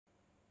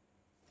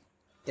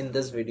In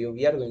this video,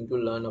 we are going to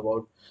learn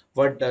about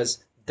what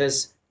does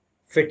this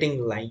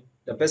fitting line,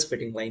 the best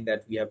fitting line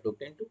that we have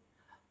looked into,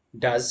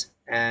 does,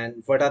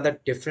 and what are the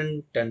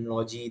different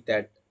terminology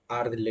that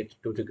are related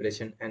to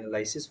regression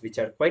analysis, which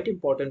are quite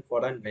important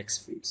for our next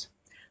fields.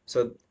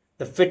 So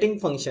the fitting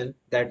function,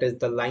 that is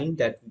the line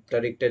that we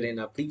predicted in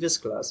our previous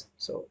class.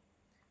 So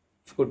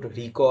if you could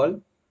recall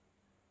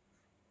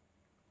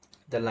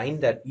the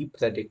line that we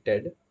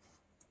predicted,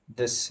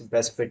 this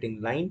best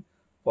fitting line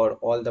for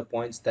all the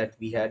points that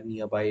we had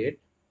nearby it.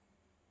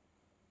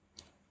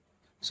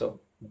 So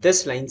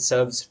this line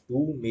serves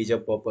two major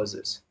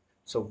purposes.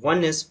 So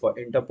one is for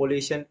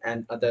interpolation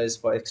and other is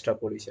for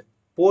extrapolation.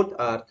 Both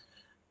are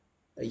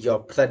your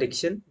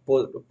prediction.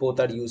 Both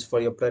are used for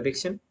your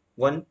prediction.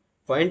 One,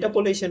 for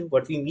interpolation,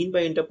 what we mean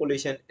by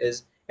interpolation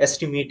is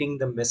estimating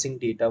the missing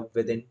data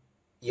within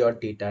your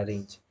data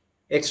range.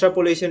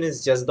 Extrapolation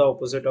is just the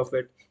opposite of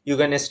it. You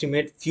can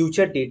estimate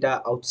future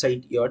data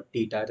outside your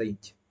data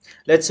range.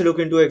 Let's look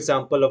into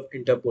example of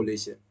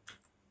interpolation.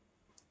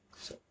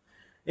 So,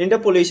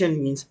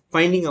 interpolation means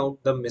finding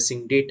out the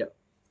missing data.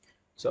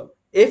 So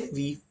if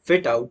we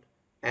fit out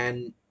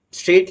an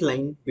straight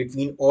line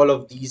between all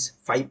of these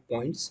 5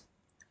 points,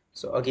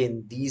 so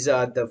again, these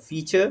are the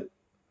feature.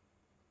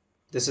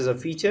 This is a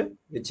feature,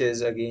 which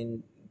is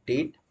again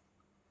date,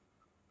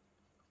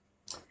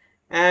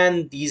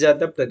 and these are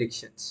the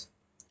predictions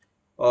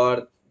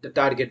or the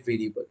target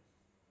variable.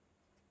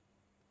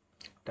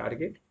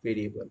 Target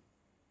variable.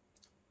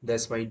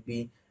 This might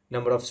be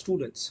number of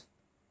students.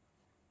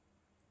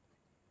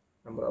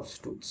 Number of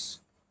students.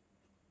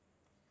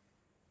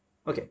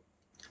 Okay.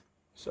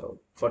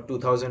 So for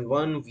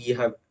 2001, we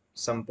have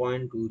some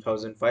point,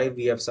 2005,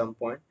 we have some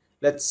point.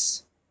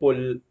 Let's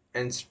pull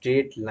a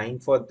straight line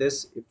for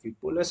this. If we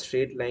pull a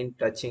straight line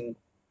touching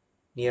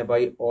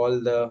nearby all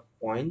the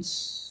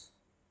points.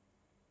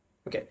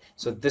 Okay,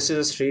 so this is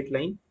a straight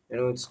line. I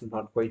know it's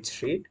not quite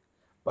straight,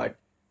 but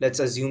let's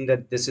assume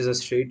that this is a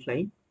straight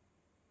line.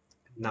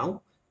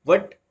 Now,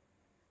 what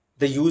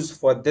the use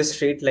for this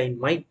straight line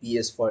might be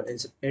is for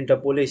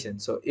interpolation.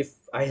 So if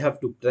I have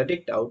to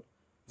predict out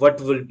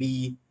what will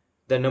be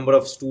the number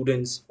of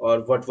students or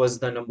what was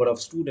the number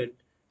of student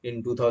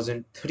in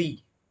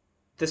 2003,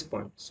 this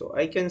point, so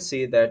I can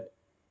say that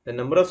the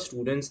number of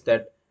students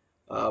that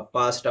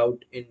passed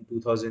out in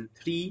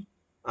 2003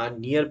 are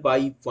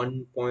nearby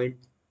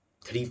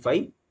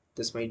 1.35.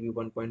 This might be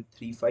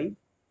 1.35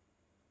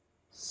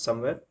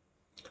 somewhere.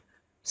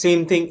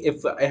 Same thing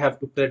if I have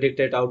to predict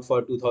it out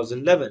for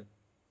 2011.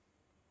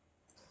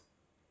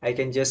 I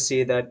can just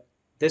say that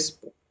this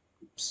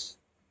oops,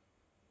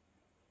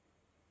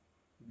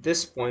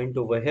 this point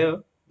over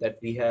here that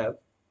we have,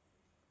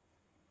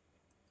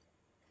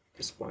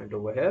 this point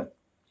over here,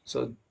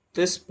 so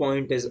this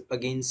point is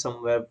again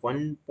somewhere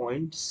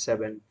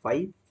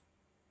 1.75.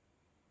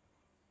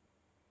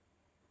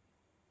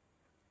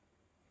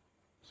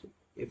 So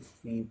if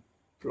we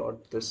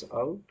plot this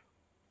out,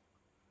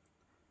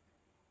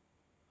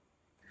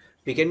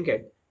 we can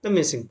get the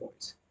missing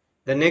points.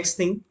 The next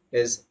thing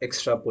is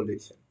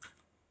extrapolation.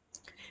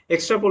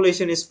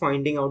 Extrapolation is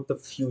finding out the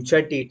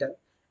future data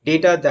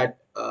that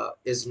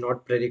is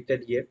not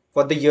predicted yet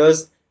for the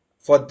years,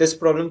 for this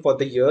problem, for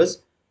the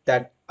years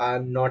that are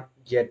not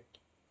yet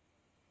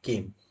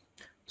came.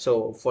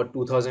 So for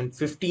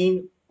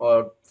 2015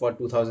 or for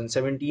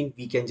 2017,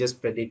 we can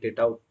just predict it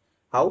out.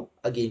 How?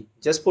 Again,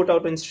 just put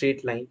out a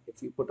straight line.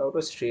 If we put out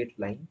a straight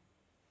line,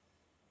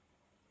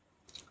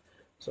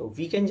 so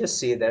we can just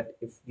say that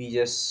if we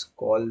just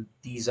call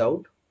these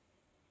out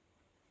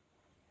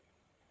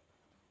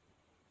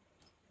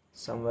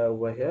somewhere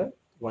over here,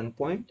 1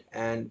 point,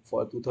 and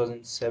for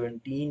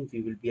 2017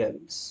 we will be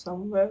having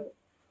somewhere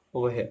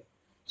over here.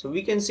 So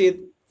we can say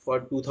for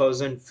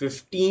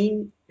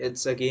 2015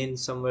 it's again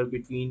somewhere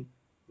between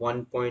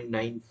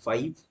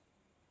 1.95,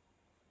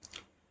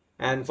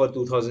 and for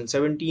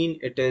 2017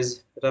 it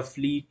is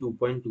roughly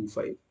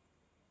 2.25.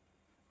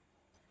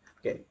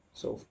 Okay,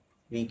 so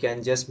we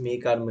can just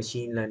make our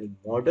machine learning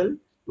model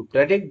to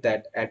predict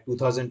that at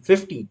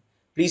 2015.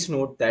 Please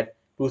note that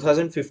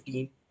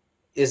 2015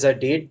 is a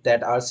date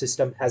that our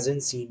system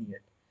hasn't seen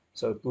yet.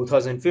 So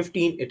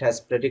 2015, it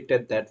has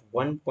predicted that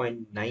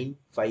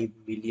 1.95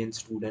 million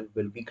students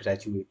will be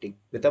graduating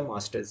with a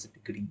master's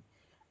degree,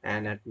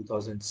 and at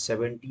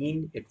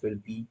 2017 it will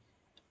be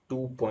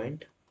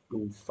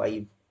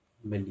 2.25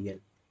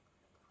 million.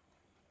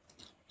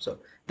 So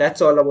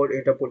that's all about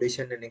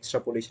interpolation and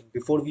extrapolation.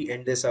 Before we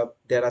end this up,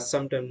 there are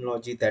some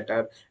terminology that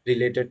are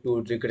related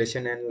to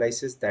regression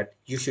analysis that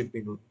you should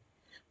be knowing.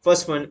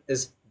 First one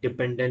is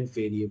dependent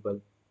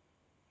variable.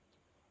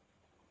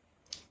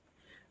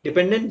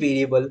 Dependent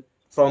variable,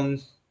 from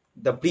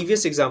the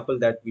previous example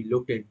that we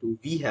looked into,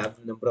 we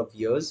have number of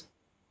years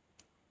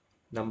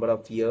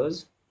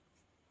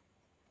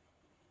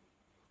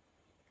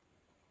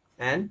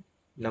and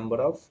number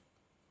of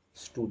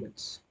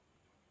students.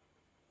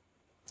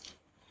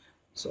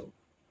 So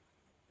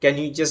can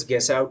you just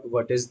guess out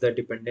what is the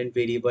dependent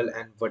variable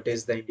and what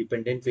is the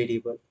independent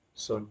variable?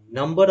 So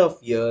number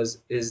of years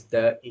is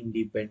the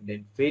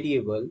independent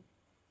variable,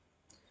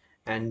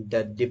 and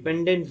the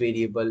dependent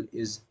variable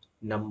is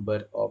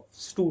number of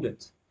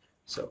students.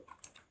 So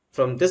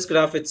from this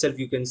graph itself,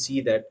 you can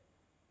see that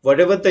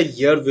whatever the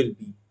year will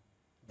be,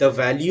 the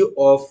value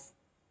of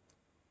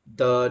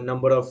the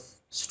number of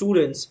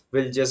students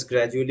will just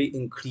gradually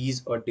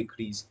increase or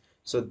decrease.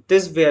 So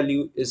this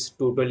value is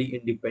totally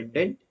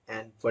independent,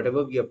 and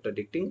whatever we are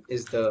predicting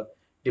is the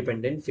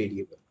dependent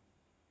variable.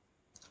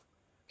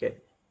 Okay.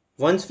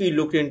 Once we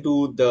look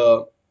into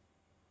the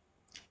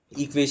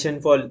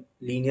equation for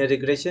linear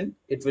regression,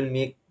 it will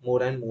make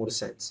more and more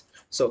sense.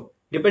 So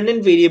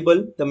dependent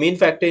variable, the main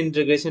factor in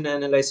regression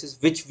analysis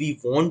which we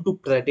want to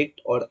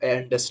predict or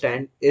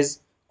understand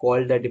is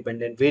called the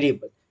dependent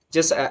variable.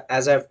 Just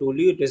as I have told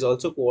you, it is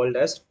also called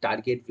as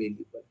target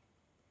variable.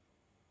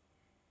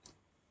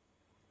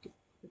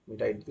 Let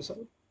me write this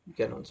out. You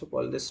can also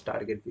call this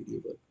target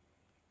variable.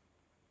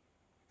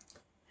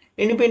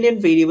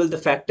 Independent variable, the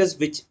factors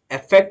which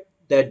affect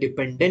the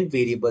dependent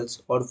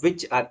variables or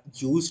which are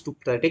used to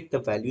predict the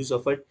values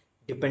of a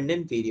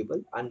dependent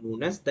variable are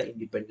known as the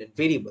independent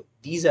variable.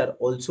 These are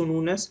also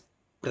known as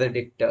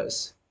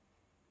predictors.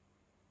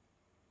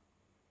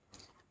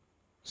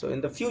 So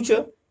in the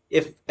future,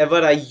 if ever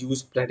I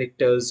use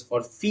predictors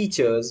or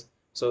features,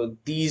 so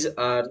these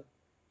are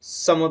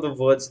some of the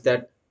words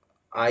that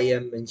I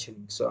am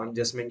mentioning. So I'm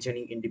just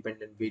mentioning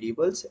independent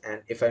variables,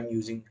 and if I'm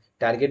using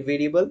target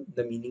variable,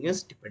 the meaning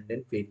is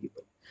dependent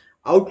variable.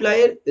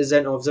 Outlier is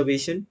an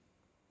observation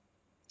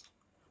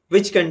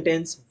which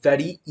contains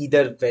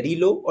either very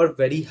low or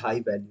very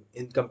high value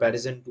in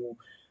comparison to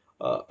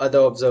other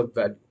observed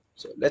value.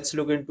 So let's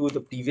look into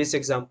the previous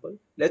example.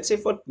 Let's say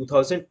for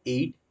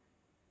 2008,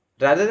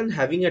 rather than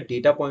having a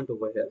data point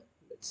over here,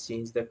 let's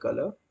change the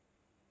color.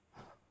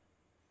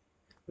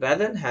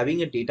 Rather than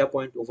having a data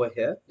point over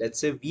here, let's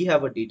say we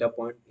have a data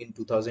point in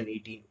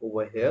 2018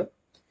 over here,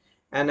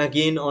 and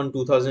again on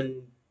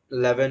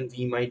 2011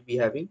 we might be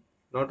having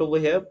not over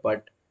here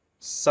but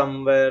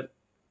somewhere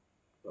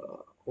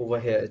over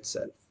here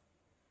itself.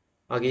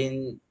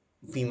 Again,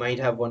 we might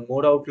have one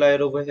more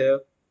outlier over here.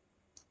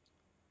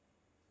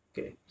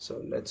 Okay,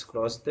 so let's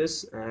cross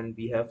this, and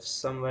we have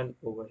someone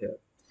over here.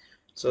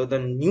 So the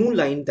new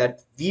line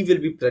that we will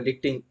be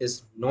predicting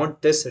is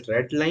not this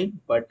red line,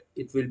 but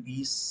it will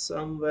be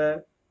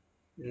somewhere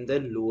in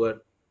the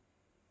lower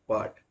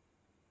part.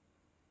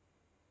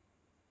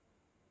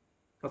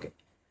 Okay,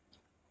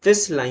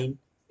 this line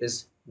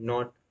is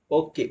not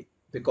okay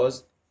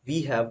because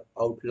we have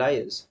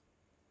outliers.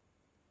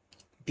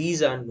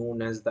 These are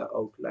known as the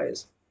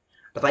outliers.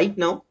 Right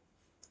now,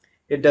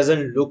 it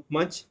doesn't look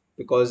much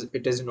because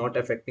it is not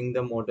affecting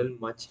the model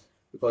much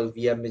because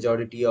we have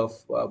majority of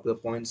the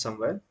points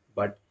somewhere.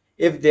 But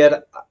if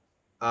there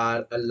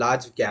are a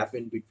large gap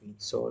in between,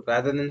 so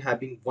rather than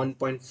having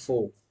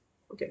 1.4,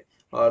 okay,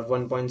 or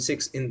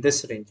 1.6 in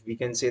this range, we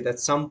can say that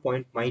some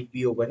point might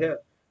be over here.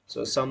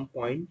 So some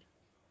point,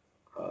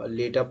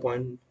 later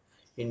point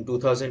in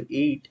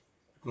 2008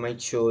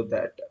 might show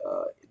that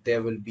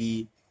there will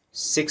be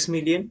 6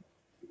 million.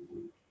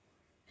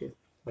 Okay,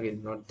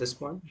 again not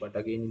this one, but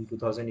again in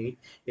 2008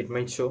 it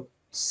might show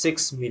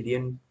 6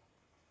 million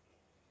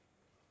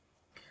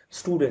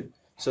student.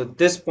 So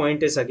this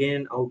point is again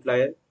an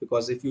outlier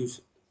because if you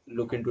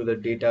look into the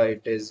data,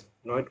 it is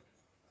not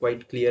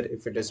quite clear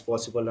if it is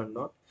possible or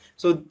not.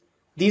 So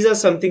these are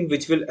something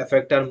which will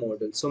affect our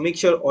model. So make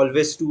sure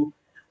always to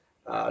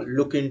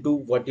look into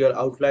what your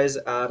outliers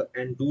are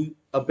and do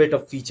a bit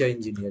of feature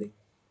engineering.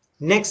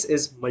 Next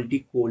is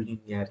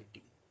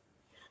multi-collinearity.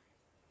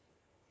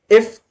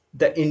 If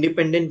the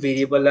independent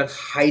variable are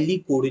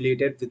highly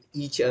correlated with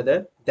each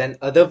other than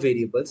other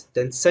variables,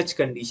 then such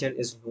condition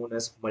is known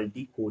as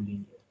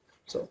multi-collinear.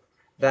 So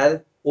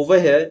rather over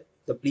here,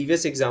 the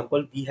previous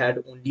example, we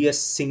had only a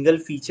single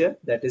feature,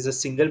 that is a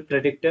single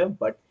predictor,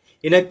 but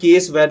in a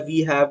case where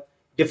we have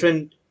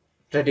different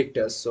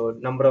predictors, so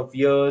number of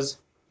years,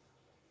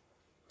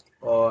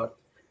 or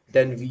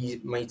then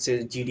we might say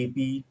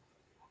GDP,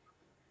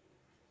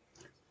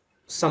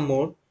 some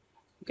more.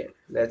 Okay,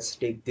 let's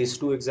take these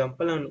two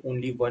example and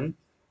only one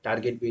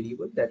target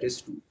variable, that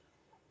is 2.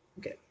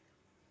 Okay,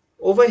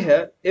 over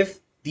here, if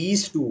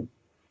these two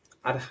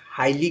are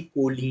highly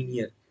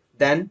collinear,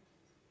 then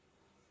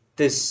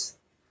this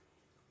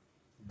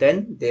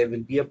then there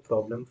will be a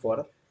problem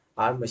for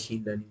our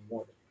machine learning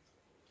model.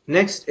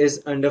 Next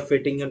is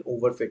underfitting and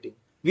overfitting.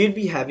 We'll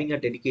be having a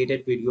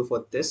dedicated video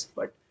for this,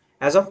 but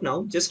as of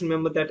now, just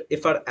remember that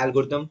if our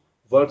algorithm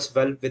works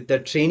well with the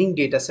training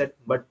dataset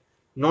but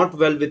not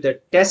well with the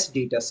test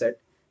dataset,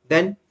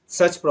 then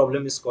such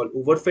problem is called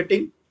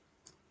overfitting.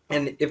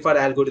 And if our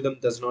algorithm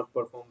does not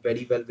perform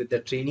very well with the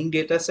training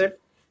dataset,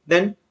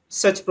 then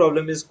such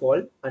problem is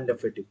called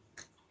underfitting.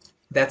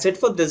 That's it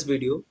for this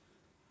video.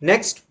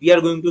 Next, we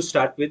are going to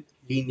start with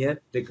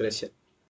linear regression.